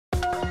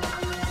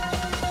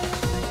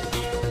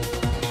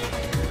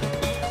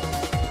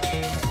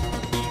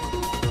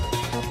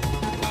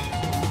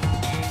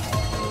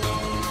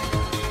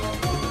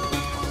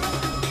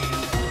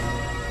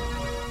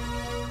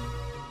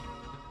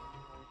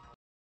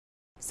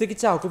Xin kính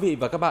chào quý vị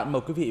và các bạn.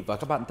 Mời quý vị và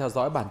các bạn theo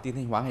dõi bản tin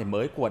Thanh Hóa ngày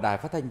mới của Đài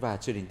Phát thanh và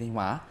Truyền hình Thanh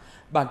Hóa.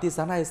 Bản tin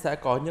sáng nay sẽ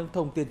có những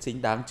thông tin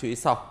chính đáng chú ý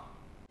sau.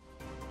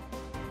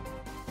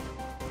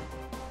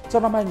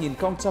 Trong năm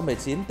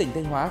 2019, tỉnh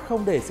Thanh Hóa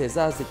không để xảy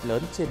ra dịch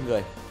lớn trên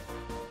người.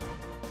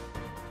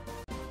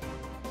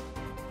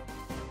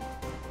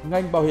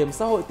 Ngành Bảo hiểm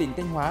xã hội tỉnh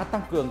Thanh Hóa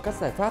tăng cường các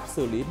giải pháp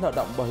xử lý nợ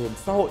động bảo hiểm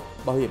xã hội,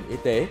 bảo hiểm y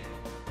tế.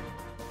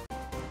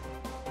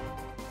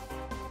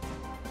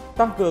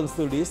 Tăng cường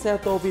xử lý xe ô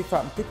tô vi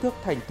phạm kích thước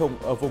thành thùng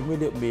ở vùng nguyên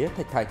liệu mía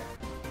Thạch Thành.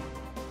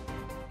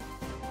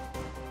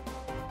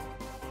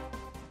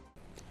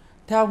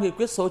 Theo nghị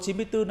quyết số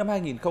 94 năm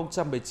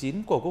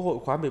 2019 của Quốc hội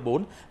khóa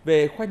 14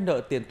 về khoanh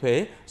nợ tiền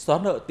thuế, xóa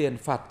nợ tiền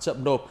phạt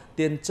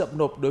tiền chậm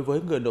nộp đối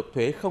với người nộp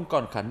thuế không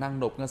còn khả năng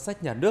nộp ngân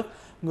sách nhà nước,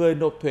 người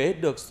nộp thuế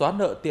được xóa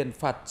nợ tiền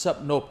phạt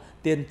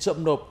tiền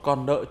chậm nộp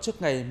còn nợ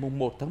trước ngày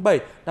 1 tháng 7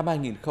 năm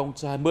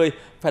 2020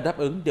 phải đáp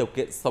ứng điều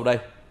kiện sau đây.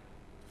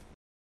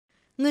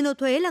 Người nộp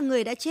thuế là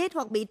người đã chết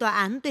hoặc bị tòa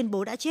án tuyên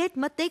bố đã chết,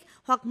 mất tích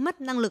hoặc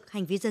mất năng lực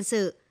hành vi dân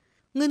sự.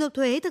 Người nộp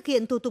thuế thực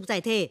hiện thủ tục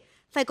giải thể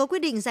phải có quyết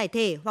định giải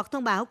thể hoặc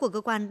thông báo của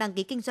cơ quan đăng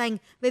ký kinh doanh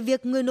về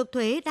việc người nộp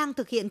thuế đang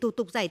thực hiện thủ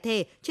tục giải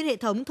thể trên hệ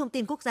thống thông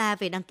tin quốc gia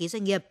về đăng ký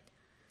doanh nghiệp.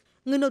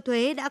 Người nộp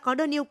thuế đã có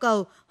đơn yêu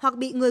cầu hoặc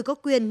bị người có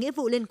quyền nghĩa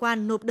vụ liên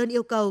quan nộp đơn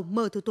yêu cầu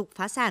mở thủ tục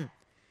phá sản.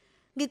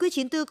 Nghị quyết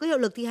 94 có hiệu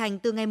lực thi hành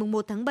từ ngày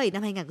 1 tháng 7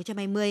 năm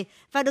 2020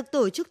 và được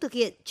tổ chức thực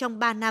hiện trong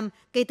 3 năm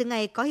kể từ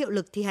ngày có hiệu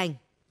lực thi hành.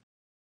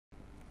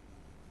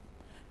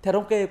 Theo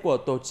thống kê của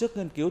Tổ chức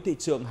Nghiên cứu Thị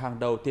trường hàng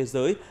đầu thế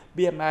giới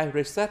BMI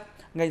Research,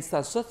 ngành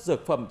sản xuất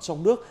dược phẩm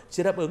trong nước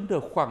chỉ đáp ứng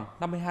được khoảng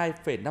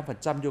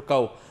 52,5% nhu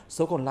cầu,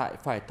 số còn lại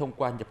phải thông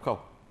qua nhập khẩu.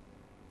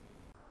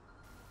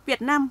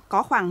 Việt Nam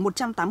có khoảng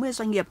 180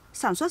 doanh nghiệp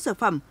sản xuất dược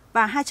phẩm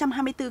và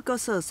 224 cơ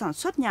sở sản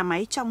xuất nhà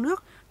máy trong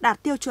nước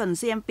đạt tiêu chuẩn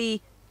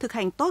GMP, thực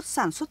hành tốt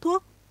sản xuất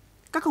thuốc.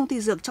 Các công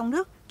ty dược trong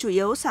nước chủ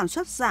yếu sản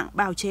xuất dạng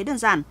bào chế đơn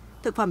giản,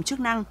 thực phẩm chức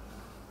năng.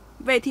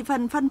 Về thị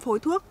phần phân phối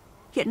thuốc,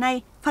 hiện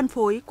nay phân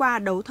phối qua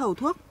đấu thầu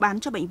thuốc bán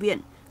cho bệnh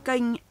viện,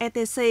 kênh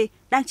ETC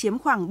đang chiếm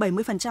khoảng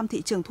 70%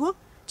 thị trường thuốc,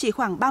 chỉ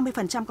khoảng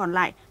 30% còn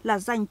lại là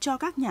dành cho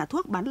các nhà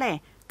thuốc bán lẻ,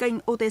 kênh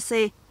OTC,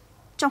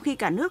 trong khi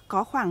cả nước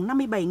có khoảng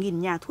 57.000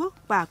 nhà thuốc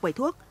và quầy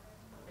thuốc.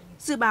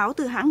 Dự báo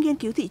từ hãng nghiên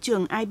cứu thị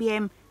trường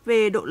IBM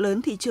về độ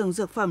lớn thị trường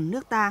dược phẩm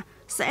nước ta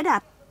sẽ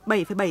đạt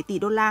 7,7 tỷ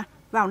đô la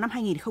vào năm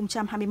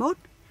 2021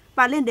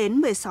 và lên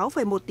đến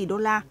 16,1 tỷ đô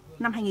la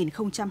năm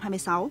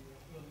 2026.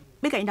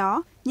 Bên cạnh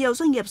đó, nhiều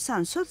doanh nghiệp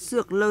sản xuất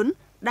dược lớn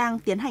đang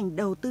tiến hành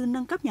đầu tư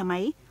nâng cấp nhà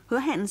máy, hứa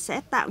hẹn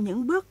sẽ tạo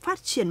những bước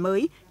phát triển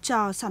mới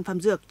cho sản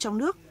phẩm dược trong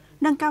nước,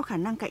 nâng cao khả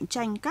năng cạnh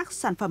tranh các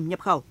sản phẩm nhập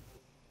khẩu.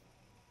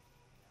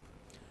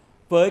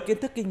 Với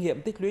kiến thức kinh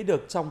nghiệm tích lũy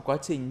được trong quá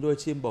trình nuôi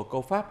chim bồ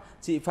câu Pháp,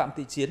 chị Phạm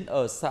Thị Chiến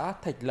ở xã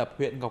Thạch Lập,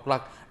 huyện Ngọc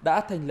Lặc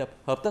đã thành lập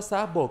hợp tác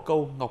xã bồ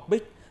câu Ngọc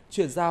Bích,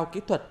 chuyển giao kỹ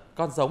thuật,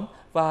 con giống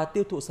và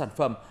tiêu thụ sản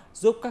phẩm,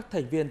 giúp các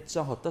thành viên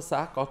trong hợp tác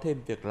xã có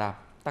thêm việc làm,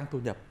 tăng thu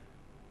nhập.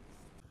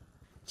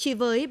 Chỉ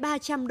với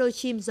 300 đôi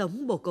chim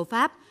giống bồ câu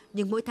Pháp,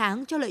 nhưng mỗi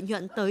tháng cho lợi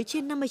nhuận tới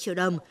trên 50 triệu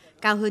đồng,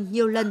 cao hơn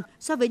nhiều lần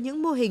so với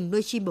những mô hình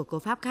nuôi chim bồ câu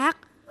Pháp khác.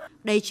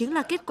 Đây chính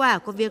là kết quả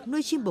của việc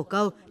nuôi chim bồ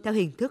câu theo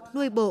hình thức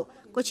nuôi bộ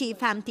của chị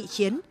Phạm Thị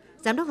Chiến,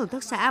 giám đốc hợp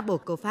tác xã bồ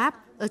câu Pháp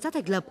ở xã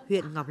Thạch Lập,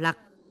 huyện Ngọc Lặc.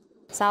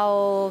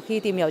 Sau khi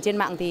tìm hiểu trên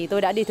mạng thì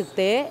tôi đã đi thực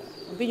tế,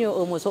 ví dụ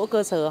ở một số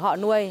cơ sở họ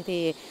nuôi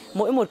thì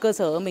mỗi một cơ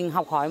sở mình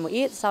học hỏi một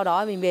ít, sau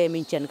đó mình về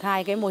mình triển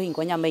khai cái mô hình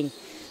của nhà mình.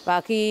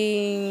 Và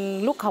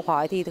khi lúc học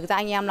hỏi thì thực ra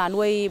anh em là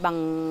nuôi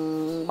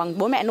bằng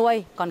bố mẹ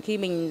nuôi, còn khi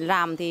mình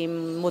làm thì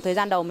một thời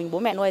gian đầu mình bố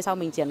mẹ nuôi, sau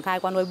mình triển khai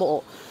qua nuôi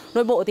bộ.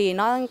 Nuôi bộ thì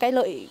nó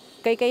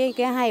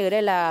cái hay ở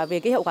đây là về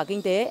cái hiệu quả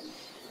kinh tế.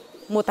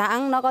 Một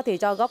tháng nó có thể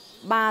cho gấp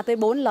 3 tới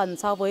 4 lần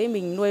so với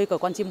mình nuôi của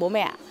con chim bố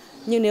mẹ.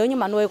 Nhưng nếu như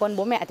mà nuôi con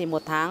bố mẹ thì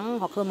một tháng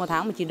hoặc hơn một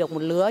tháng mình chỉ được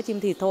một lứa chim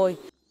thịt thôi.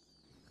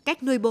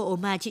 Cách nuôi bộ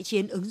mà chị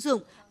Chiến ứng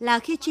dụng là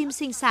khi chim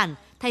sinh sản,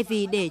 thay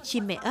vì để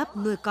chim mẹ ấp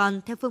nuôi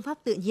con theo phương pháp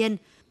tự nhiên,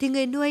 thì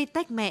người nuôi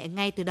tách mẹ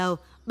ngay từ đầu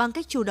bằng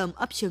cách chủ động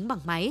ấp trứng bằng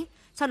máy,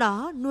 sau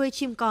đó nuôi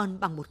chim con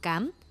bằng bột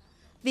cám.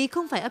 Vì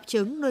không phải ấp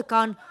trứng nuôi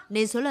con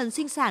nên số lần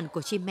sinh sản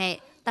của chim mẹ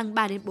tăng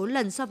 3 đến 4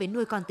 lần so với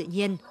nuôi con tự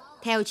nhiên.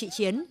 Theo chị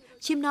Chiến,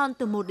 chim non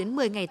từ 1 đến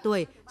 10 ngày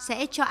tuổi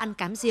sẽ cho ăn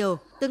cám diều,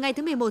 từ ngày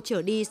thứ 11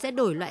 trở đi sẽ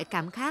đổi loại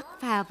cám khác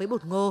pha với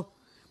bột ngô.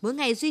 Mỗi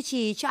ngày duy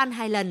trì cho ăn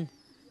 2 lần.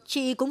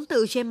 Chị cũng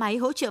tự chế máy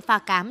hỗ trợ pha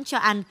cám cho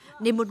ăn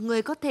nên một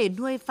người có thể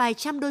nuôi vài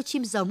trăm đôi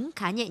chim giống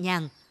khá nhẹ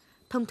nhàng.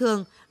 Thông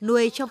thường,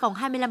 nuôi trong vòng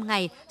 25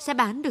 ngày sẽ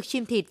bán được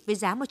chim thịt với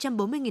giá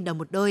 140.000 đồng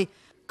một đôi,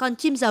 còn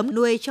chim giống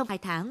nuôi trong 2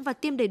 tháng và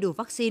tiêm đầy đủ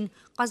vaccine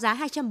có giá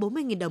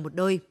 240.000 đồng một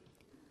đôi.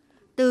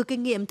 Từ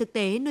kinh nghiệm thực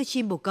tế nuôi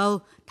chim bồ câu,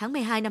 tháng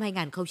 12 năm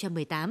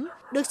 2018,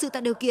 được sự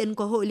tạo điều kiện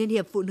của Hội Liên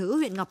hiệp Phụ nữ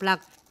huyện Ngọc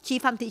Lặc, chị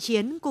Phạm Thị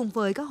Chiến cùng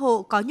với các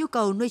hộ có nhu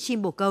cầu nuôi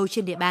chim bồ câu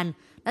trên địa bàn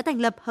đã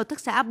thành lập hợp tác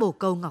xã bồ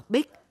câu Ngọc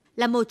Bích.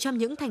 Là một trong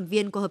những thành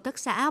viên của hợp tác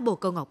xã bồ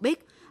câu Ngọc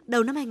Bích,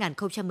 đầu năm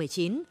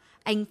 2019,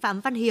 anh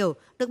Phạm Văn Hiểu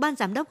được ban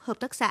giám đốc hợp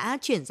tác xã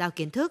chuyển giao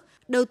kiến thức,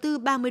 đầu tư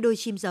 30 đôi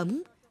chim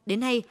giống. Đến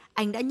nay,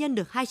 anh đã nhân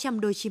được 200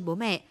 đôi chim bố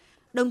mẹ,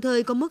 đồng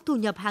thời có mức thu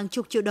nhập hàng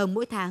chục triệu đồng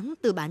mỗi tháng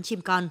từ bán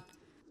chim con.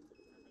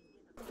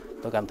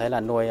 Tôi cảm thấy là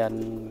nuôi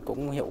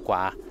cũng hiệu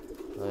quả,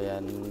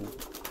 rồi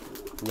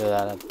như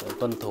là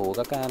tuân thủ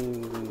các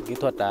kỹ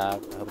thuật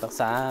hợp tác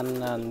xã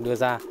đưa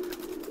ra.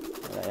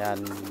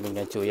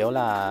 Mình chủ yếu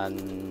là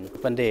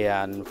vấn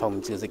đề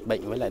phòng trừ dịch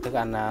bệnh với lại thức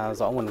ăn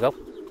rõ nguồn gốc.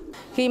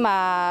 Khi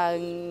mà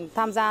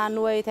tham gia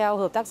nuôi theo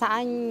hợp tác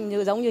xã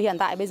giống như hiện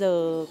tại bây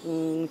giờ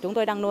chúng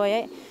tôi đang nuôi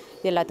ấy,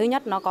 thì là thứ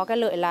nhất nó có cái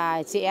lợi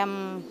là chị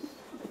em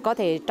có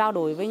thể trao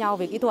đổi với nhau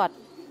về kỹ thuật,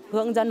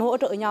 hướng dẫn hỗ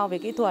trợ nhau về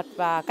kỹ thuật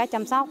và cách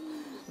chăm sóc,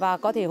 và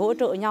có thể hỗ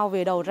trợ nhau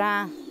về đầu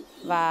ra,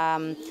 và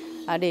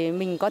để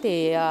mình có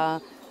thể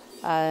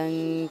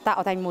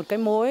tạo thành một cái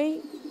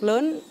mối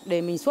lớn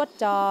để mình xuất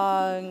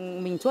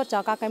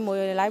cho các cái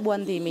mối lái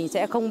buôn thì mình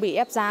sẽ không bị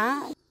ép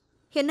giá.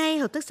 Hiện nay,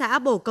 Hợp tác xã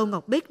Bồ Câu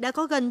Ngọc Bích đã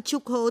có gần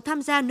chục hộ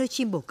tham gia nuôi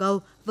chim bồ câu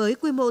với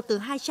quy mô từ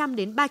 200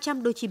 đến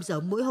 300 đôi chim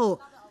giống mỗi hộ.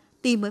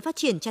 Tuy mới phát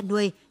triển chăn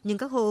nuôi, nhưng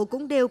các hộ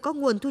cũng đều có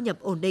nguồn thu nhập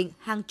ổn định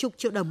hàng chục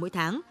triệu đồng mỗi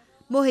tháng.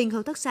 Mô hình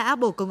Hợp tác xã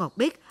Bồ Câu Ngọc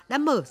Bích đã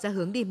mở ra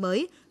hướng đi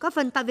mới, góp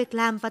phần tạo việc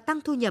làm và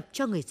tăng thu nhập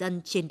cho người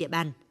dân trên địa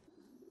bàn.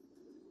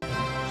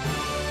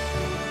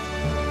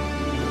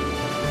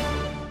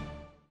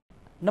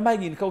 Năm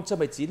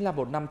 2019 là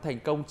một năm thành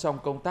công trong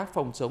công tác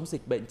phòng chống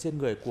dịch bệnh trên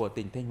người của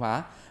tỉnh Thanh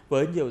Hóa,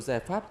 với nhiều giải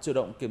pháp chủ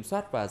động kiểm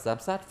soát và giám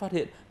sát phát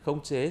hiện,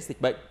 khống chế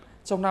dịch bệnh.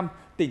 Trong năm,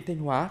 tỉnh Thanh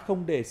Hóa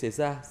không để xảy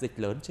ra dịch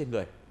lớn trên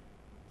người.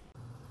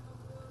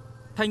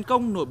 Thành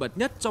công nổi bật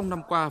nhất trong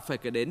năm qua phải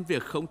kể đến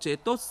việc khống chế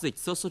tốt dịch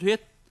sốt xuất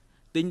huyết.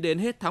 Tính đến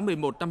hết tháng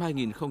 11 năm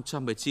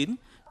 2019,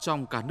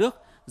 trong cả nước,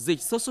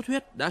 dịch sốt xuất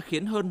huyết đã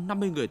khiến hơn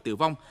 50 người tử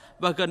vong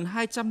và gần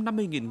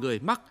 250.000 người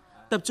mắc,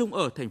 tập trung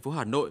ở thành phố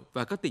Hà Nội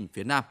và các tỉnh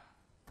phía Nam.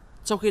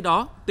 Trong khi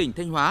đó, tỉnh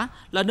Thanh Hóa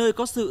là nơi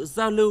có sự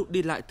giao lưu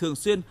đi lại thường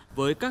xuyên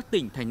với các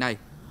tỉnh thành này.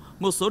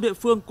 Một số địa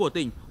phương của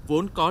tỉnh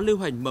vốn có lưu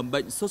hành mầm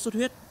bệnh sốt xuất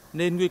huyết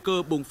nên nguy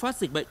cơ bùng phát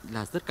dịch bệnh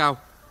là rất cao.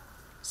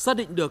 Xác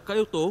định được các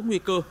yếu tố nguy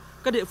cơ,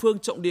 các địa phương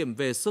trọng điểm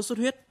về sốt xuất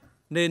huyết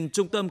nên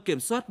Trung tâm Kiểm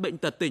soát Bệnh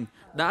tật tỉnh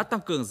đã tăng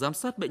cường giám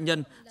sát bệnh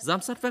nhân,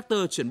 giám sát vector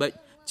truyền bệnh,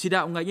 chỉ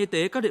đạo ngành y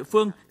tế các địa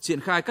phương triển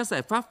khai các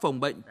giải pháp phòng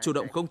bệnh, chủ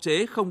động khống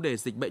chế không để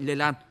dịch bệnh lây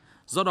lan.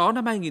 Do đó,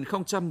 năm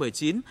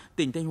 2019,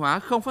 tỉnh Thanh Hóa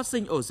không phát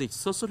sinh ổ dịch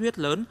sốt xuất huyết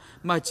lớn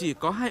mà chỉ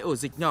có 2 ổ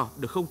dịch nhỏ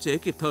được khống chế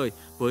kịp thời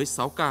với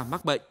 6 ca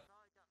mắc bệnh.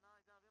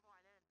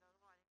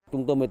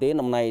 Trung tâm y tế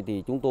năm nay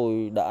thì chúng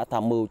tôi đã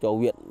tham mưu cho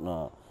huyện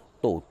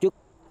tổ chức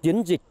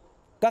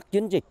các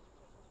chiến dịch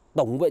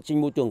tổng vệ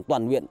sinh môi trường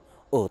toàn huyện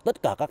ở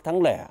tất cả các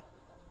tháng lẻ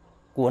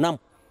của năm.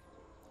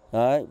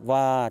 Đấy,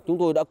 và chúng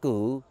tôi đã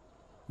cử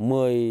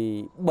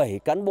 17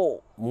 cán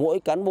bộ, mỗi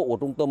cán bộ của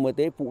trung tâm y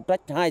tế phụ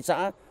trách 2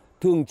 xã,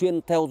 thường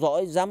xuyên theo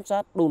dõi, giám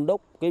sát, đôn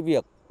đốc cái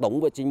việc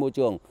tổng vệ sinh môi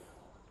trường,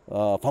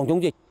 phòng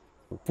chống dịch,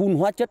 phun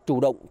hóa chất chủ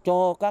động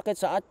cho các cái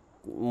xã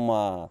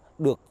mà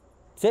được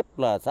xếp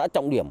là xã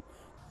trọng điểm.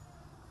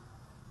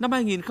 Năm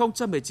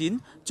 2019,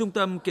 Trung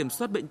tâm Kiểm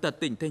soát Bệnh tật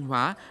tỉnh Thanh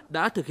Hóa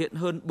đã thực hiện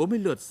hơn 40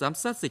 lượt giám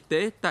sát dịch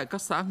tễ tại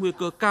các xã nguy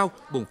cơ cao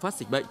bùng phát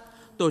dịch bệnh,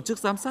 tổ chức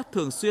giám sát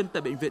thường xuyên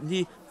tại Bệnh viện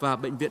Nhi và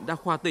Bệnh viện Đa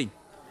khoa tỉnh.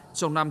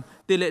 Trong năm,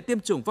 tỷ lệ tiêm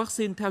chủng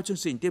vaccine theo chương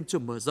trình tiêm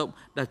chủng mở rộng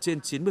đạt trên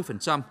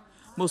 90%.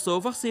 Một số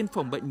vaccine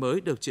phòng bệnh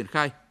mới được triển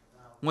khai.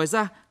 Ngoài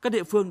ra, các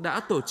địa phương đã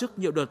tổ chức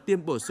nhiều đợt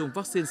tiêm bổ sung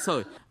vaccine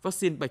sởi,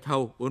 vaccine bạch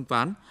hầu, uốn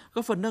ván,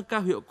 góp phần nâng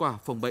cao hiệu quả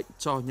phòng bệnh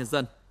cho nhân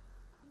dân.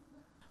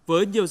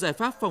 Với nhiều giải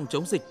pháp phòng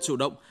chống dịch chủ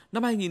động,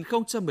 năm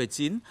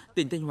 2019,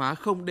 tỉnh Thanh Hóa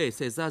không để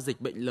xảy ra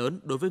dịch bệnh lớn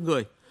đối với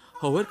người.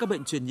 Hầu hết các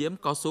bệnh truyền nhiễm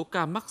có số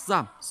ca mắc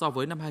giảm so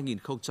với năm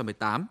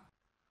 2018.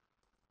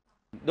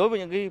 Đối với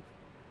những cái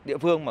địa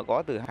phương mà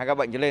có từ 2 ca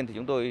bệnh trở lên thì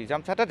chúng tôi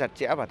giám sát rất chặt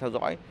chẽ và theo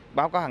dõi,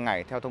 báo cáo hàng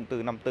ngày theo thông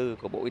tư 54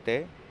 của Bộ Y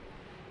tế.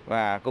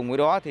 Và cùng với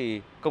đó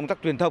thì công tác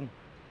truyền thông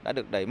đã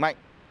được đẩy mạnh,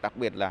 đặc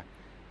biệt là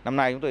năm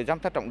nay chúng tôi giám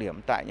sát trọng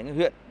điểm tại những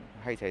huyện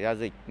hay xảy ra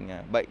dịch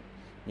bệnh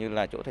như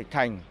là chỗ Thạch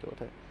Thành,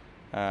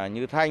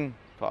 Như Thanh,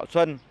 Thọ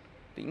Xuân,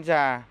 Tĩnh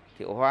Gia,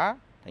 Thiệu Hóa,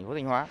 thành phố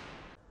Thanh Hóa.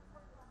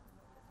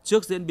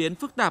 Trước diễn biến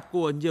phức tạp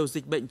của nhiều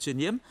dịch bệnh truyền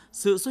nhiễm,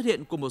 sự xuất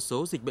hiện của một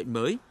số dịch bệnh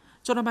mới,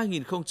 trong năm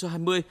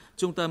 2020,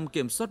 Trung tâm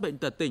Kiểm soát Bệnh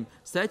tật tỉnh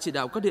sẽ chỉ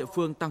đạo các địa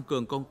phương tăng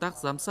cường công tác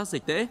giám sát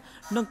dịch tễ,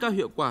 nâng cao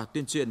hiệu quả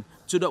tuyên truyền,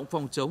 chủ động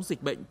phòng chống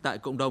dịch bệnh tại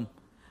cộng đồng.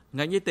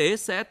 Ngành y tế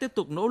sẽ tiếp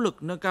tục nỗ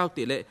lực nâng cao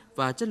tỷ lệ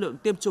và chất lượng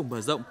tiêm chủng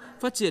mở rộng,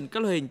 phát triển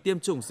các loại hình tiêm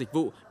chủng dịch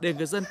vụ để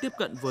người dân tiếp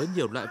cận với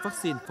nhiều loại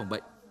vaccine phòng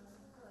bệnh.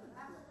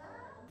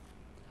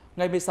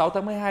 Ngày 16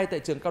 tháng 12, tại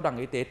Trường Cao đẳng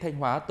Y tế Thanh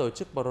Hóa tổ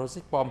chức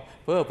Project Bomb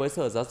phối hợp với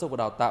Sở Giáo dục và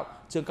Đào tạo,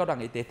 Trường Cao đẳng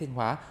Y tế Thanh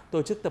Hóa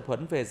tổ chức tập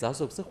huấn về giáo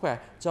dục sức khỏe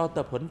cho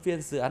tập huấn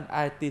viên dự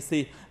án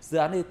ITC, dự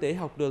án y tế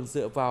học đường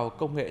dựa vào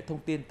công nghệ thông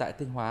tin tại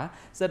Thanh Hóa,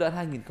 giai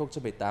đoạn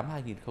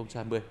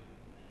 2018-2020.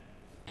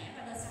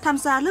 Tham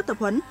gia lớp tập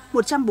huấn,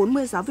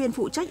 140 giáo viên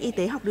phụ trách y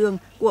tế học đường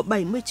của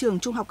 70 trường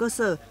trung học cơ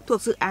sở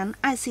thuộc dự án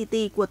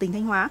ICT của tỉnh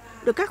Thanh Hóa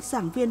được các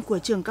giảng viên của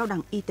Trường Cao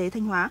đẳng Y tế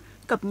Thanh Hóa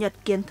cập nhật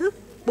kiến thức,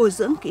 bồi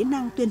dưỡng kỹ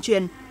năng tuyên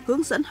truyền,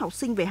 hướng dẫn học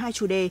sinh về 2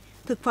 chủ đề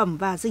thực phẩm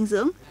và dinh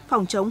dưỡng,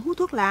 phòng chống hút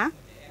thuốc lá.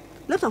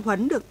 Lớp tập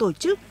huấn được tổ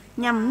chức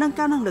nhằm nâng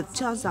cao năng lực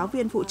cho giáo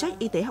viên phụ trách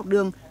y tế học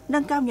đường,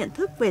 nâng cao nhận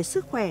thức về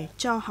sức khỏe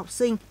cho học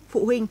sinh,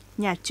 phụ huynh,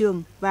 nhà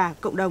trường và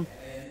cộng đồng.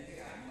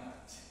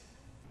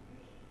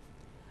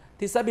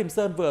 Thị xã Bỉm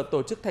Sơn vừa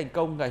tổ chức thành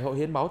công Ngày hội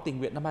hiến máu tình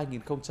nguyện năm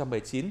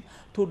 2019,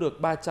 thu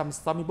được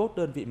 361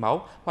 đơn vị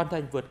máu, hoàn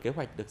thành vượt kế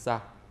hoạch được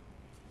giao.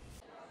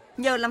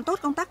 Nhờ làm tốt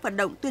công tác vận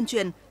động tuyên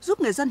truyền,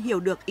 giúp người dân hiểu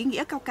được ý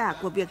nghĩa cao cả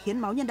của việc hiến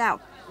máu nhân đạo,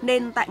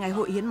 nên tại Ngày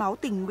hội hiến máu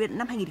tình nguyện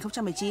năm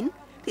 2019,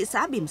 thị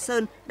xã Bỉm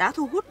Sơn đã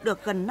thu hút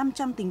được gần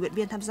 500 tình nguyện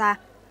viên tham gia.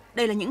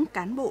 Đây là những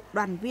cán bộ,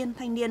 đoàn viên,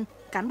 thanh niên,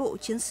 cán bộ,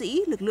 chiến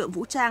sĩ, lực lượng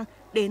vũ trang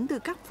đến từ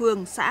các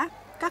phường, xã,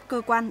 các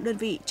cơ quan, đơn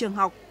vị, trường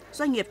học,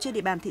 doanh nghiệp trên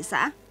địa bàn thị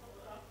xã.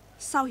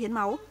 Sau hiến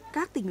máu,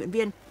 các tình nguyện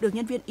viên được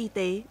nhân viên y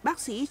tế, bác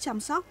sĩ chăm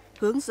sóc,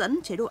 hướng dẫn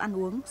chế độ ăn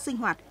uống, sinh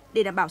hoạt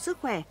để đảm bảo sức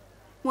khỏe.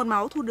 Nguồn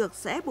máu thu được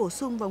sẽ bổ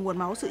sung vào nguồn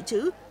máu dự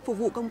trữ, phục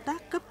vụ công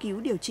tác cấp cứu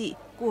điều trị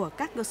của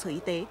các cơ sở y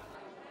tế.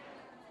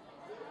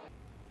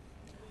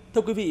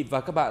 Thưa quý vị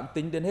và các bạn,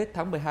 tính đến hết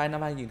tháng 12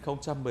 năm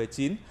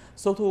 2019,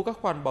 số thu các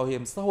khoản bảo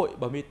hiểm xã hội,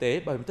 bảo hiểm y tế,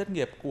 bảo hiểm thất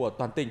nghiệp của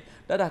toàn tỉnh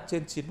đã đạt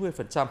trên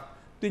 90%.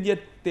 Tuy nhiên,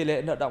 tỷ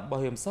lệ nợ đọng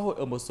bảo hiểm xã hội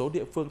ở một số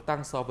địa phương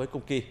tăng so với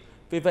cùng kỳ.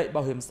 Vì vậy,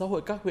 Bảo hiểm xã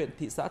hội các huyện,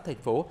 thị xã, thành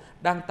phố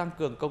đang tăng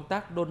cường công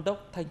tác đôn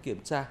đốc, thanh kiểm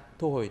tra,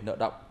 thu hồi nợ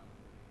đọng.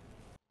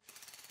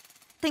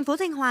 Thành phố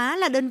Thanh Hóa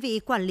là đơn vị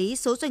quản lý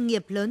số doanh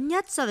nghiệp lớn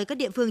nhất so với các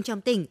địa phương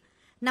trong tỉnh.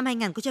 Năm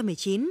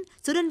 2019,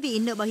 số đơn vị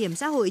nợ bảo hiểm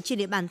xã hội trên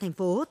địa bàn thành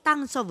phố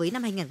tăng so với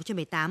năm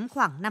 2018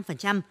 khoảng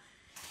 5%.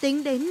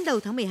 Tính đến đầu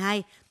tháng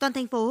 12, toàn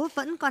thành phố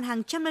vẫn còn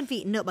hàng trăm đơn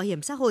vị nợ bảo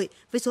hiểm xã hội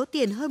với số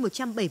tiền hơn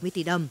 170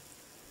 tỷ đồng.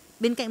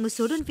 Bên cạnh một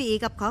số đơn vị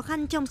gặp khó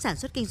khăn trong sản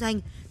xuất kinh doanh,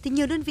 thì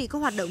nhiều đơn vị có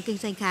hoạt động kinh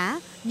doanh khá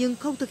nhưng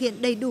không thực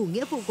hiện đầy đủ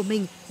nghĩa vụ của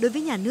mình đối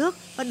với nhà nước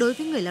và đối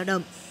với người lao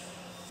động.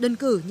 Đơn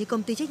cử như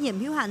công ty trách nhiệm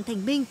hữu hạn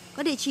Thành Minh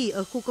có địa chỉ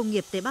ở khu công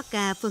nghiệp Tây Bắc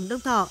Ca, phường Đông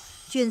Thọ,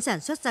 chuyên sản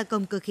xuất gia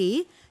công cơ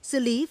khí, xử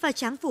lý và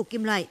tráng phủ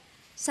kim loại,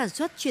 sản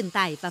xuất truyền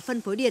tải và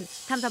phân phối điện,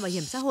 tham gia bảo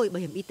hiểm xã hội, bảo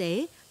hiểm y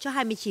tế cho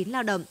 29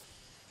 lao động.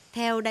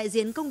 Theo đại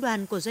diện công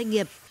đoàn của doanh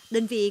nghiệp,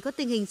 đơn vị có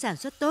tình hình sản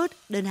xuất tốt,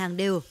 đơn hàng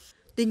đều.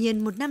 Tuy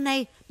nhiên, một năm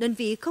nay, đơn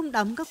vị không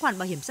đóng các khoản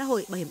bảo hiểm xã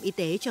hội, bảo hiểm y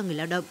tế cho người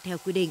lao động theo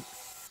quy định.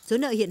 Số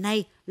nợ hiện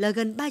nay là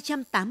gần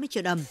 380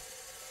 triệu đồng.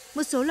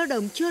 Một số lao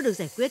động chưa được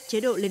giải quyết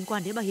chế độ liên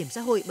quan đến bảo hiểm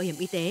xã hội, bảo hiểm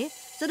y tế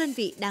do đơn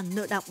vị đang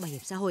nợ đọng bảo hiểm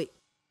xã hội.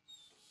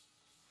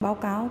 Báo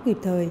cáo kịp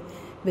thời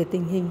về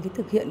tình hình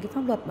thực hiện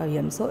pháp luật bảo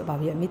hiểm xã hội, bảo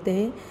hiểm y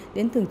tế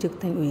đến Thường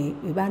trực Thành ủy,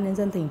 Ủy ban Nhân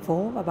dân thành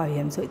phố và Bảo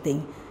hiểm xã hội tỉnh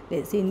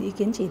để xin ý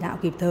kiến chỉ đạo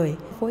kịp thời,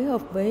 phối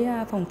hợp với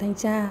phòng thanh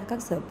tra,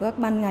 các sở, các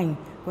ban ngành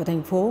của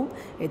thành phố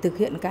để thực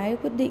hiện cái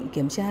quyết định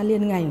kiểm tra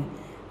liên ngành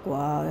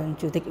của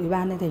Chủ tịch Ủy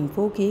ban nhân dân thành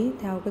phố ký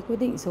theo cái quyết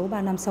định số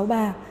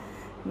 3563.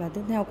 Và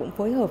tiếp theo cũng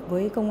phối hợp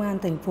với công an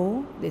thành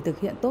phố để thực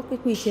hiện tốt cái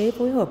quy chế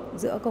phối hợp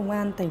giữa công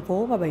an thành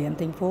phố và bảo hiểm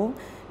thành phố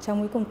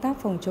trong cái công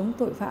tác phòng chống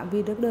tội phạm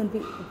vi các đơn vị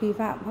vi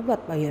phạm pháp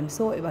luật bảo hiểm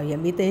xã hội, bảo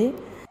hiểm y tế.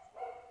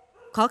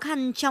 Khó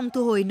khăn trong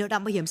thu hồi nợ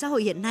đọng bảo hiểm xã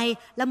hội hiện nay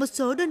là một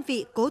số đơn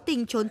vị cố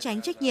tình trốn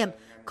tránh trách nhiệm,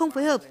 không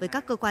phối hợp với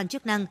các cơ quan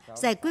chức năng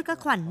giải quyết các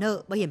khoản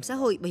nợ bảo hiểm xã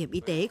hội, bảo hiểm y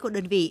tế của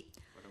đơn vị.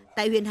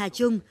 Tại huyện Hà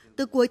Trung,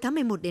 từ cuối tháng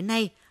 11 đến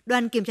nay,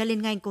 đoàn kiểm tra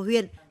liên ngành của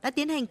huyện đã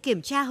tiến hành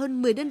kiểm tra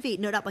hơn 10 đơn vị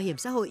nợ đọng bảo hiểm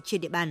xã hội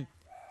trên địa bàn.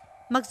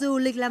 Mặc dù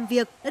lịch làm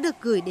việc đã được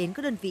gửi đến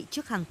các đơn vị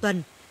trước hàng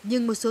tuần,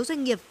 nhưng một số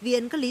doanh nghiệp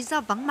viện các lý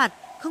do vắng mặt,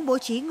 không bố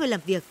trí người làm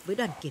việc với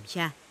đoàn kiểm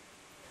tra.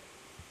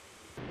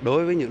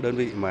 Đối với những đơn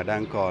vị mà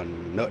đang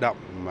còn nợ đọng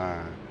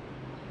mà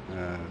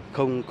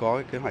không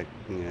có kế hoạch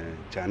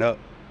trả nợ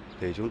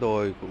thì chúng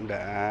tôi cũng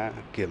đã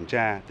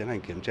tiến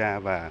hành kiểm tra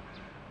và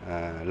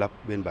lập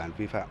biên bản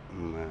vi phạm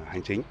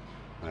hành chính,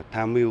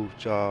 tham mưu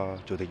cho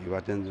Chủ tịch Ủy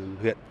ban nhân dân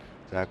huyện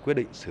ra quyết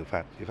định xử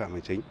phạt vi phạm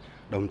hành chính.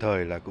 Đồng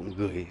thời là cũng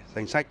gửi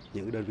danh sách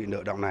những đơn vị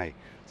nợ đọng này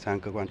sang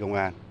cơ quan công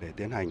an để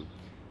tiến hành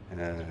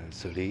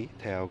xử lý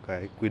theo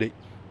cái quy định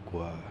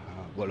của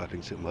Bộ luật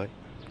hình sự mới.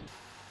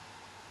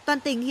 Toàn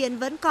tỉnh hiện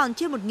vẫn còn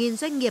trên 1.000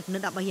 doanh nghiệp nợ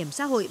đọng bảo hiểm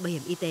xã hội, bảo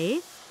hiểm y tế.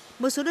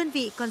 Một số đơn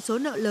vị còn số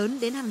nợ lớn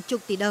đến hàng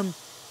chục tỷ đồng.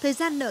 Thời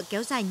gian nợ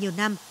kéo dài nhiều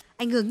năm,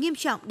 ảnh hưởng nghiêm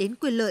trọng đến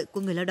quyền lợi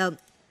của người lao động.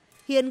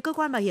 Hiện cơ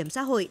quan bảo hiểm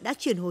xã hội đã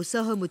chuyển hồ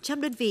sơ hơn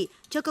 100 đơn vị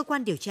cho cơ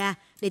quan điều tra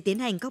để tiến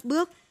hành các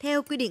bước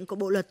theo quy định của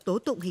Bộ luật tố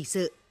tụng hình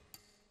sự.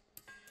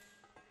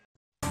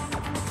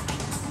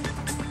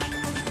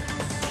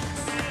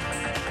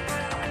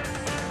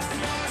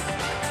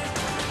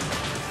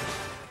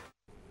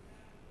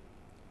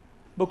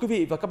 Mời quý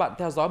vị và các bạn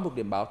theo dõi mục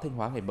điểm báo Thanh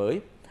Hóa ngày mới.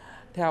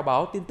 Theo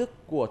báo tin tức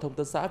của Thông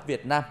tấn xã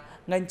Việt Nam,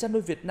 ngành chăn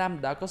nuôi Việt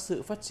Nam đã có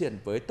sự phát triển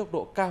với tốc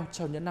độ cao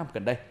trong những năm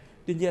gần đây.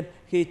 Tuy nhiên,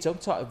 khi chống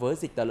chọi với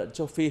dịch tả lợn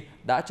châu Phi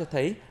đã cho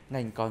thấy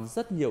ngành còn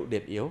rất nhiều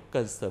điểm yếu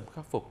cần sớm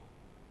khắc phục.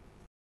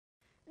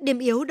 Điểm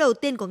yếu đầu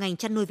tiên của ngành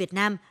chăn nuôi Việt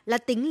Nam là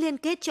tính liên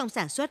kết trong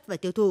sản xuất và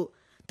tiêu thụ.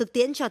 Thực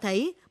tiễn cho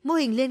thấy, mô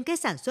hình liên kết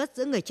sản xuất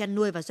giữa người chăn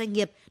nuôi và doanh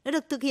nghiệp đã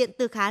được thực hiện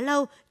từ khá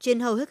lâu trên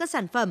hầu hết các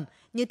sản phẩm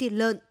như thịt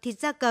lợn, thịt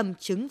gia cầm,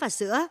 trứng và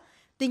sữa.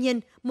 Tuy nhiên,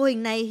 mô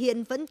hình này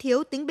hiện vẫn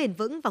thiếu tính bền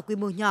vững và quy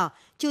mô nhỏ,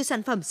 trừ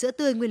sản phẩm sữa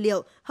tươi nguyên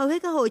liệu, hầu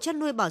hết các hộ chăn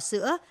nuôi bò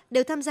sữa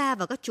đều tham gia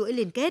vào các chuỗi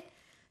liên kết.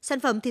 Sản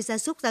phẩm thịt gia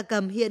súc gia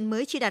cầm hiện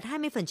mới chỉ đạt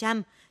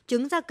 20%,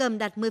 trứng gia cầm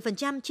đạt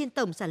 10% trên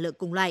tổng sản lượng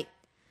cùng loại.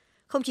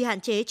 Không chỉ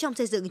hạn chế trong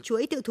xây dựng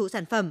chuỗi tiêu thụ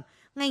sản phẩm,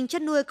 ngành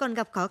chăn nuôi còn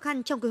gặp khó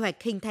khăn trong quy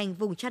hoạch hình thành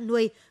vùng chăn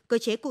nuôi, cơ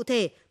chế cụ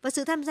thể và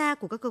sự tham gia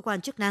của các cơ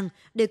quan chức năng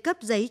để cấp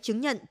giấy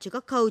chứng nhận cho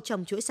các khâu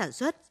trong chuỗi sản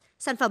xuất,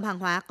 sản phẩm hàng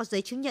hóa có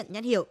giấy chứng nhận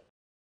nhãn hiệu.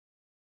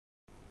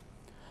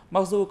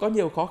 Mặc dù có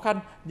nhiều khó khăn,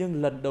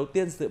 nhưng lần đầu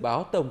tiên dự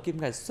báo tổng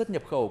kim ngạch xuất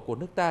nhập khẩu của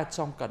nước ta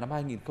trong cả năm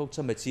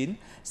 2019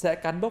 sẽ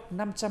cán mốc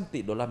 500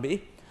 tỷ đô la Mỹ.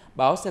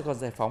 Báo Sài Gòn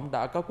Giải phóng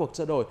đã có cuộc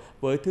trao đổi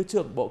với Thứ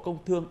trưởng Bộ Công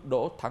Thương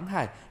Đỗ Thắng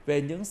Hải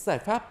về những giải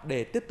pháp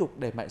để tiếp tục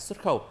đẩy mạnh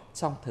xuất khẩu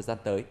trong thời gian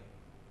tới.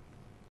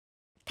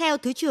 Theo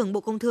Thứ trưởng Bộ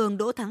Công Thương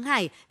Đỗ Thắng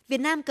Hải, Việt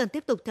Nam cần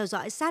tiếp tục theo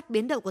dõi sát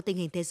biến động của tình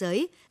hình thế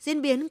giới,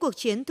 diễn biến cuộc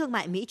chiến thương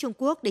mại Mỹ-Trung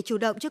Quốc để chủ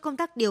động cho công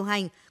tác điều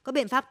hành, có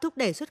biện pháp thúc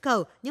đẩy xuất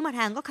khẩu những mặt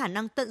hàng có khả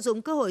năng tận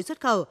dụng cơ hội xuất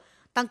khẩu,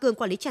 tăng cường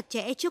quản lý chặt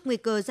chẽ trước nguy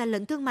cơ gian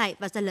lận thương mại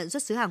và gian lận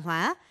xuất xứ hàng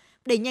hóa,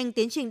 đẩy nhanh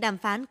tiến trình đàm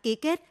phán ký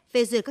kết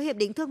phê duyệt các hiệp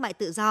định thương mại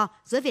tự do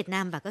giữa Việt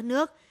Nam và các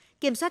nước,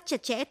 kiểm soát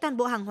chặt chẽ toàn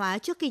bộ hàng hóa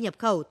trước khi nhập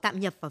khẩu tạm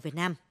nhập vào Việt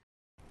Nam.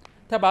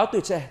 Theo báo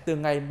Tuổi Trẻ, từ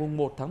ngày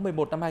 1 tháng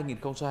 11 năm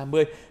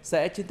 2020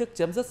 sẽ chính thức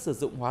chấm dứt sử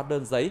dụng hóa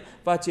đơn giấy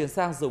và chuyển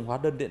sang dùng hóa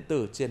đơn điện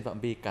tử trên phạm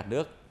vi cả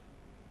nước.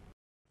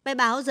 Bài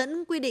báo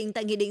dẫn quy định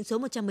tại Nghị định số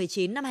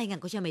 119 năm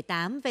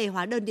 2018 về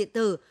hóa đơn điện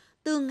tử,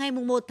 từ ngày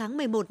 1 tháng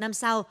 11 năm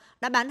sau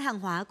đã bán hàng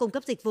hóa cung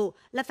cấp dịch vụ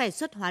là phải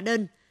xuất hóa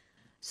đơn.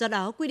 Do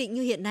đó, quy định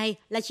như hiện nay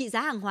là trị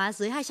giá hàng hóa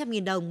dưới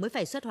 200.000 đồng mới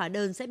phải xuất hóa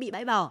đơn sẽ bị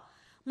bãi bỏ.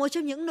 Một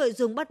trong những nội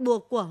dung bắt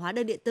buộc của hóa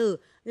đơn điện tử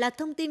là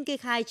thông tin kê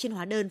khai trên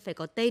hóa đơn phải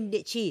có tên,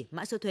 địa chỉ,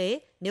 mã số thuế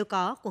nếu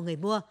có của người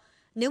mua.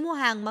 Nếu mua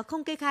hàng mà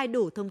không kê khai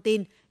đủ thông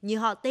tin như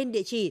họ, tên,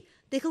 địa chỉ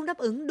thì không đáp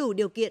ứng đủ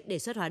điều kiện để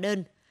xuất hóa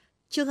đơn.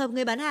 Trường hợp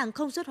người bán hàng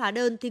không xuất hóa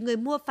đơn thì người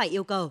mua phải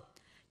yêu cầu.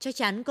 Chắc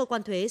chắn cơ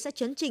quan thuế sẽ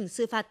chấn chỉnh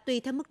xử phạt tùy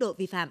theo mức độ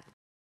vi phạm.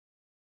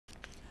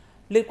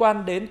 Liên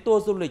quan đến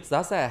tour du lịch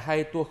giá rẻ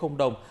hay tour không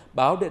đồng,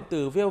 báo điện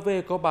tử VOV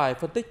có bài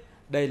phân tích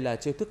đây là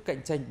chiêu thức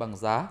cạnh tranh bằng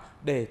giá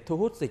để thu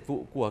hút dịch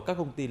vụ của các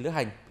công ty lữ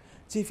hành.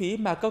 Chi phí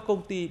mà các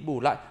công ty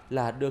bù lại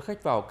là đưa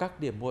khách vào các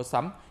điểm mua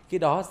sắm, khi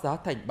đó giá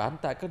thành bán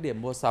tại các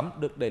điểm mua sắm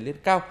được đẩy lên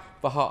cao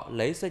và họ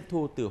lấy doanh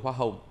thu từ hoa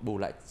hồng bù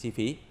lại chi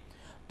phí.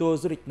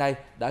 Tour du lịch này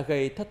đã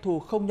gây thất thu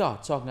không nhỏ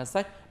cho ngân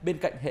sách bên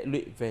cạnh hệ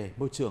lụy về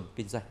môi trường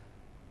kinh doanh.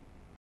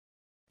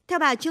 Theo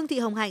bà Trương Thị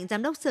Hồng Hạnh,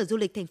 Giám đốc Sở Du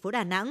lịch thành phố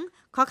Đà Nẵng,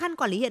 khó khăn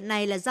quản lý hiện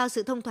nay là do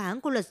sự thông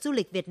thoáng của luật du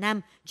lịch Việt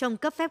Nam trong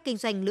cấp phép kinh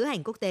doanh lữ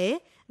hành quốc tế,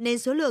 nên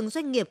số lượng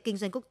doanh nghiệp kinh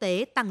doanh quốc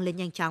tế tăng lên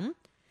nhanh chóng.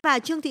 Bà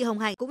Trương Thị Hồng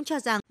Hạnh cũng cho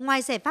rằng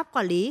ngoài giải pháp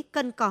quản lý,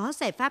 cần có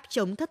giải pháp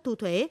chống thất thu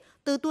thuế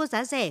từ tour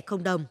giá rẻ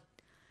không đồng.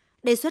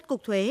 Đề xuất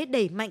Cục Thuế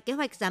đẩy mạnh kế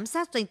hoạch giám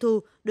sát doanh thu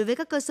đối với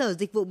các cơ sở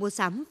dịch vụ mua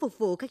sắm phục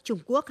vụ khách Trung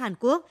Quốc, Hàn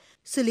Quốc,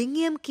 xử lý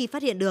nghiêm khi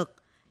phát hiện được.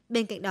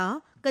 Bên cạnh đó,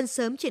 cần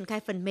sớm triển khai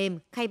phần mềm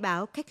khai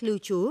báo khách lưu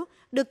trú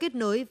được kết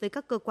nối với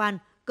các cơ quan,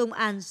 công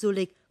an, du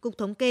lịch, Cục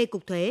Thống kê,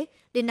 Cục Thuế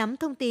để nắm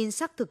thông tin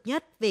xác thực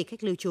nhất về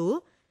khách lưu trú,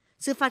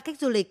 xử phạt khách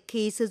du lịch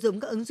khi sử dụng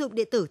các ứng dụng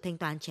điện tử thanh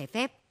toán trái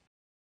phép.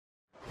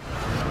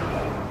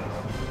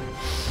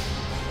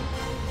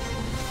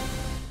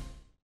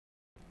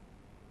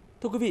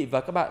 Thưa quý vị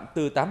và các bạn,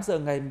 từ 8 giờ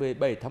ngày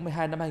 17 tháng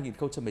 12 năm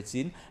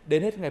 2019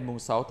 đến hết ngày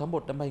 6 tháng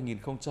 1 năm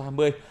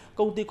 2020,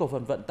 Công ty Cổ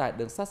phần Vận tải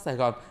Đường sắt Sài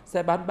Gòn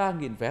sẽ bán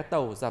 3.000 vé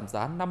tàu giảm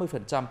giá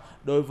 50%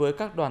 đối với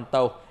các đoàn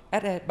tàu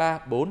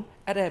SE34,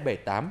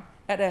 SE78,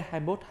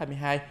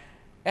 SE2122,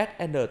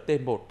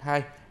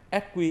 SNT12,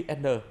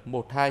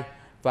 SQN12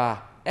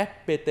 và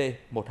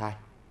FPT12.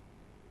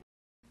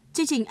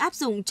 Chương trình áp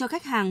dụng cho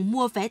khách hàng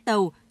mua vé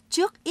tàu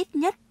trước ít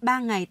nhất 3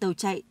 ngày tàu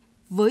chạy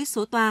với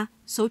số toa,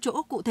 số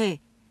chỗ cụ thể.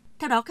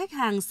 Theo đó, khách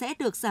hàng sẽ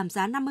được giảm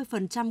giá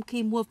 50%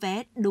 khi mua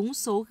vé đúng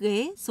số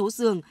ghế, số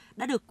giường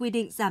đã được quy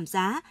định giảm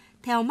giá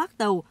theo mác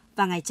tàu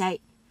và ngày chạy.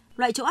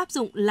 Loại chỗ áp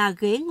dụng là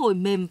ghế ngồi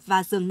mềm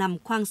và giường nằm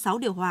khoang 6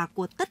 điều hòa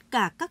của tất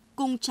cả các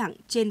cung chặng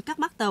trên các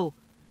mác tàu.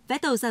 Vé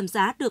tàu giảm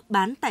giá được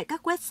bán tại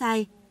các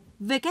website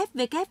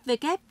www.dsvn.vn,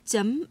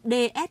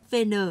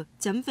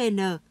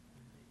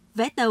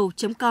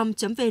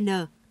 vétàu.com.vn,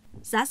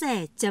 giá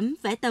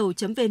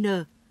rẻ.vétàu.vn,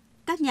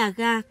 các nhà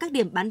ga, các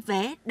điểm bán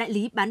vé, đại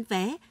lý bán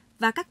vé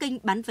và các kênh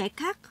bán vé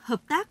khác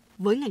hợp tác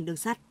với ngành đường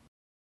sắt.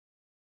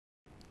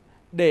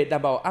 Để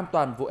đảm bảo an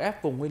toàn vụ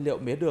ép vùng nguyên liệu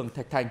mía đường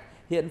Thạch Thành,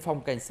 hiện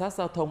Phòng Cảnh sát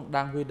Giao thông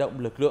đang huy động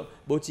lực lượng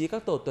bố trí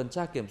các tổ tuần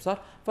tra kiểm soát,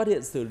 phát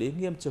hiện xử lý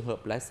nghiêm trường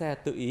hợp lái xe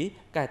tự ý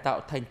cải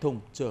tạo thành thùng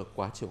chở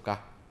quá chiều cao.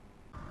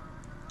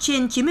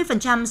 Trên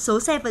 90% số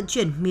xe vận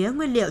chuyển mía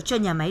nguyên liệu cho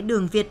nhà máy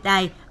đường Việt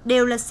Đài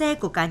đều là xe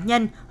của cá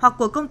nhân hoặc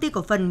của Công ty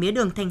Cổ phần Mía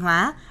đường Thanh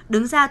Hóa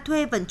đứng ra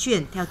thuê vận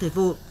chuyển theo thời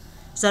vụ.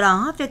 Do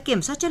đó, việc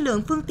kiểm soát chất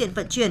lượng phương tiện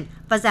vận chuyển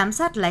và giám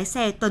sát lái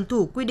xe tuân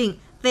thủ quy định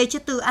về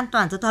trật tự an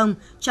toàn giao thông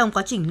trong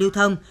quá trình lưu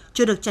thông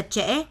chưa được chặt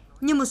chẽ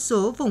như một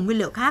số vùng nguyên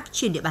liệu khác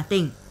trên địa bàn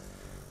tỉnh.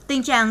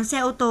 Tình trạng xe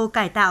ô tô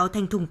cải tạo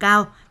thành thùng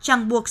cao,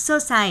 chẳng buộc sơ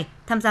sài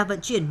tham gia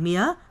vận chuyển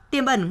mía,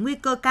 tiềm ẩn nguy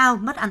cơ cao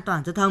mất an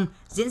toàn giao thông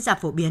diễn ra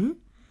phổ biến.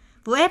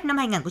 Vụ ép năm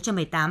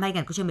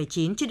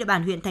 2018-2019 trên địa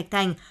bàn huyện Thạch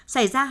Thành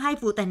xảy ra 2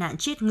 vụ tai nạn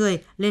chết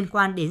người liên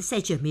quan đến xe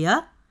chở mía.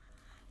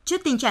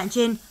 Trước tình trạng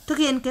trên, thực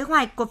hiện kế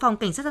hoạch của Phòng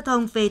Cảnh sát Giao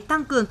thông về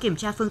tăng cường kiểm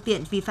tra phương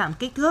tiện vi phạm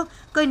kích thước,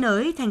 cơi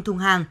nới thành thùng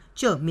hàng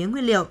chở mía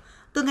nguyên liệu,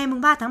 Từ ngày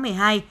 3 tháng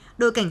 12,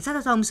 đội Cảnh sát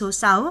Giao thông số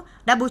 6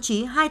 đã bố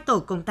trí 2 tổ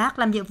công tác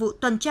làm nhiệm vụ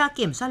tuần tra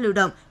kiểm soát lưu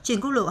động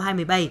trên quốc lộ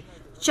 27.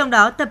 Trong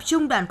đó tập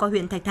trung đoạn qua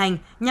huyện Thạch Thành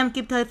nhằm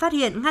kịp thời phát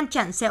hiện, ngăn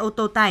chặn xe ô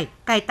tô tải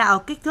cải tạo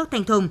kích thước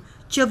thành thùng,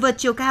 chở vượt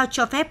chiều cao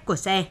cho phép của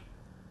xe.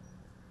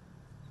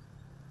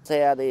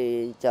 Xe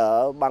thì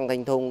chở bằng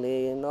thành thùng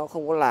thì nó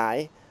không có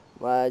lái,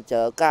 mà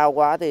chở cao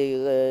quá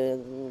thì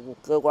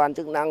cơ quan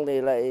chức năng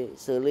thì lại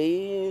xử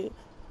lý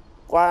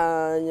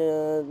qua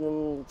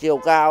chiều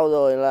cao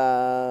rồi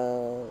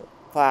là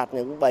phạt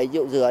những 7,5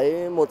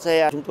 triệu một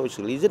xe. Chúng tôi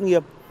xử lý rất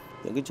nghiêm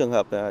những cái trường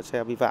hợp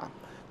xe vi phạm,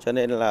 cho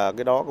nên là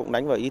cái đó cũng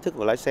đánh vào ý thức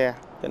của lái xe,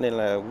 cho nên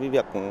là cái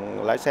việc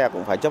lái xe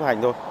cũng phải chấp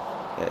hành thôi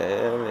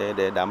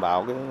để đảm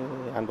bảo cái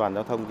an toàn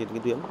giao thông trên cái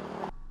tuyến.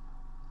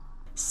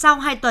 Sau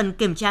 2 tuần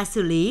kiểm tra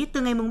xử lý,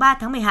 từ ngày 3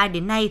 tháng 12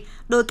 đến nay,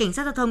 đội Cảnh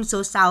sát Giao thông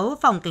số 6,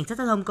 Phòng Cảnh sát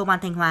Giao thông Công an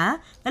Thanh Hóa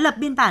đã lập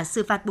biên bản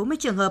xử phạt 40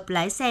 trường hợp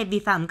lái xe vi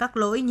phạm các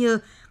lỗi như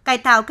cải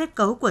tạo kết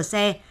cấu của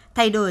xe,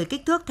 thay đổi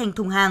kích thước thành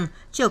thùng hàng,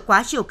 chở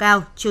quá chiều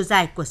cao, chiều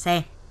dài của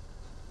xe.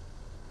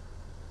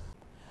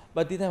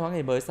 Bản tin Thanh Hóa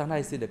ngày mới sáng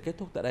nay xin được kết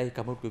thúc tại đây.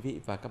 Cảm ơn quý vị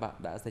và các bạn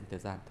đã dành thời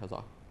gian theo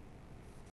dõi.